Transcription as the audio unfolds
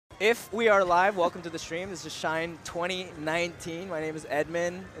If we are live, welcome to the stream. This is Shine 2019. My name is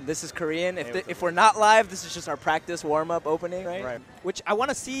Edmund, and this is Korean. If we're not live, this is just our practice warm-up opening, right? Which I want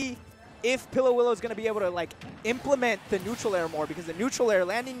to see if Pillow Willow is going to be able to like implement the neutral air more, because the neutral air,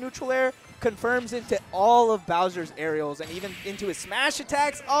 landing neutral air, confirms into all of Bowser's aerials and even into his smash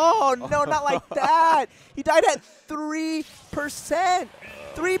attacks. Oh no, not like that! He died at 3%.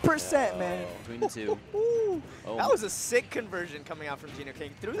 3%, man. Between the two. Oh. That was a sick conversion coming out from Geno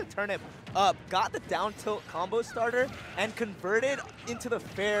King. Threw the turnip up, got the down tilt combo starter, and converted into the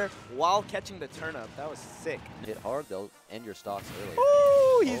fair while catching the turnip. That was sick. Hit hard, they'll end your stocks early.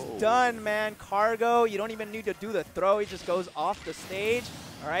 Ooh, he's done, man. Cargo, you don't even need to do the throw. He just goes off the stage.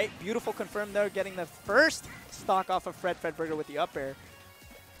 All right, beautiful confirm there, getting the first stock off of Fred Fredberger with the up air.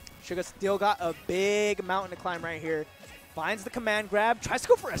 Suga still got a big mountain to climb right here. Finds the command grab, tries to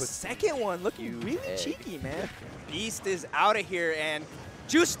go for a second one. Looking really cheeky, man. Beast is out of here, and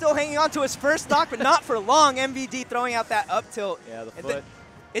Juice still hanging on to his first stock, but not for long. MVD throwing out that up tilt. Yeah, the foot.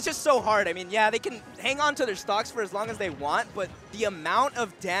 It's just so hard. I mean, yeah, they can hang on to their stocks for as long as they want, but the amount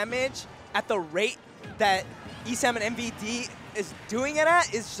of damage at the rate that ESAM and MVD is doing it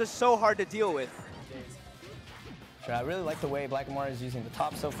at is just so hard to deal with. Sure, I really like the way Blackamore is using the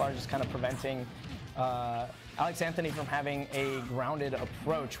top so far, just kind of preventing Alex Anthony from having a grounded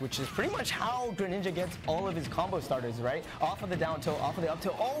approach, which is pretty much how Greninja gets all of his combo starters, right? Off of the down tilt, off of the up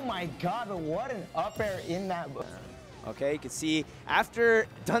tilt. Oh my god, but what an up air in that. Okay, you can see after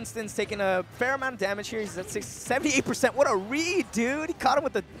Dunstan's taking a fair amount of damage here, he's at 78%. What a read, dude! He caught him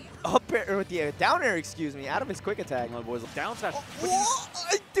with the up air, or with the down air, excuse me, out of his quick attack. My boys, down smash.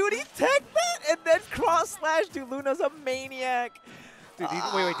 Dude, he teched that and then cross slash. Dude, Luna's a maniac. Dude,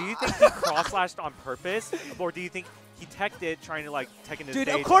 wait, do you think he cross-slashed on purpose, or do you think he teched it trying to like tech in his stage?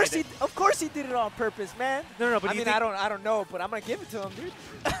 Dude, of course he did it on purpose, man. No, but I don't know, but I'm gonna give it to him, dude.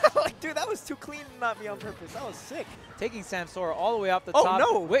 Like, dude, that was too clean to not be on purpose. That was sick. Taking Samsora all the way up the Oh top.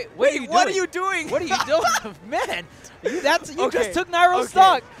 no! Wait, what are you doing? What are you doing, man? You Okay, just took Nairo's okay.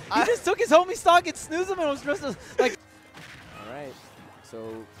 stock. You just took his homie stock and snoozed him and was just like. All right,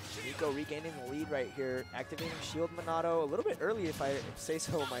 so Nico regaining the lead right here, activating Shield Monado a little bit early, if I say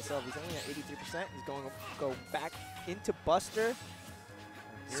so myself. He's only at 83%. He's going to go back into Buster.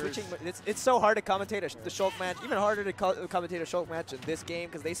 Switching, it's so hard to commentate the Shulk match, even harder to commentate a Shulk match in this game,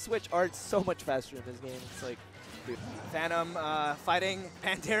 because they switch arts so much faster in this game. It's like, dude. Phantom fighting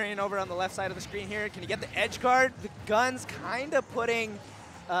Pandarian over on the left side of the screen here. Can he get the edge guard? The gun's kind of putting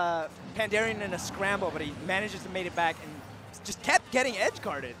Pandarian in a scramble, but he manages to make it back and just kept getting edge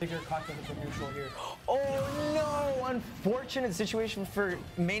guarded. Bigger cockpit neutral here. Oh no! Unfortunate situation for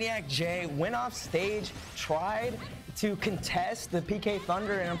Maniac J. Went off stage, tried to contest the PK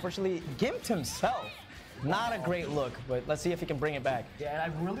Thunder, and unfortunately gimped himself. Not a great look, but let's see if he can bring it back. Yeah,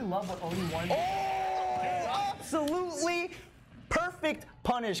 and I really love what Oni1 did. Oh, absolutely perfect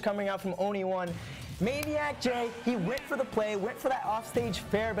punish coming out from Oni1. Maniac J, he went for the play, went for that offstage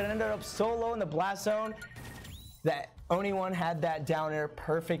fair, but ended up so low in the blast zone that Oni1 had that down air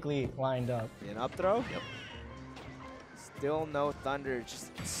perfectly lined up. An up throw? Yep. Still no Thunder,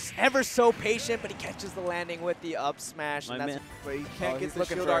 just ever so patient, but he catches the landing with the up smash. And that's, but he can't get the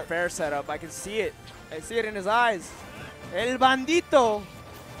shield art fair setup. I can see it. I see it in his eyes. El Bandito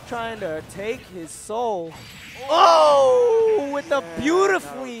trying to take his soul. Oh, with a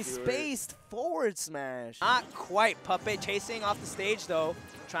beautifully spaced forward smash. Not quite. Puppet chasing off the stage, though.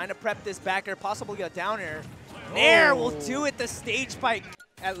 Trying to prep this backer, possibly a down air. Nair will do it, the stage spike.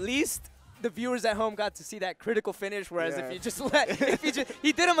 At least the viewers at home got to see that critical finish, whereas if you just let,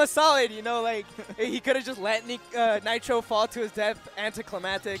 he did him a solid, you know, like, he could have just let Nitro fall to his death,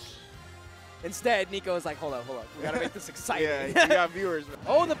 anticlimactic. Instead, Nico was like, hold up, we gotta make this exciting. Yeah, you got viewers. Man.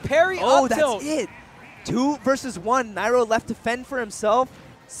 Oh, the parry Oh, up that's tilt. it. 2 versus 1. Nairo left to fend for himself.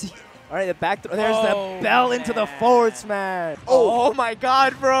 See, all right, the back throw. There's the bell into the forward smash. Oh my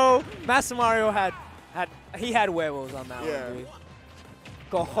God, bro. Massamario had huevos on that one, dude.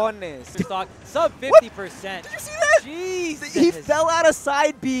 Cojones. Stock sub 50%. Did you see that? Jesus. He fell out of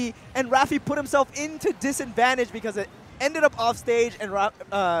side B, and Rafi put himself into disadvantage because it ended up off stage, and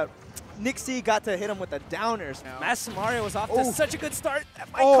Nixie got to hit him with a downer. Massamario was off to such a good start.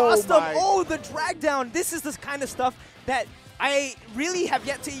 That might cost him. Oh, the drag down. This is the kind of stuff that I really have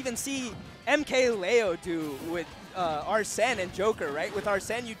yet to even see MK Leo do with Arsene and Joker, right? With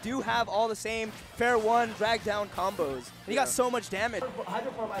Arsene, you do have all the same fair one, drag down combos. And he got so much damage.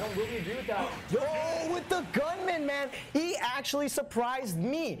 Hydroform, I don't really agree with that. Yo, with the gunman, man, he actually surprised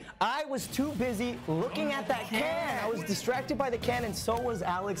me. I was too busy looking at that can. I was distracted by the can, and so was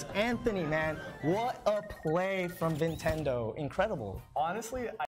Alex Anthony, man. What a play from Nintendo. Incredible. Honestly,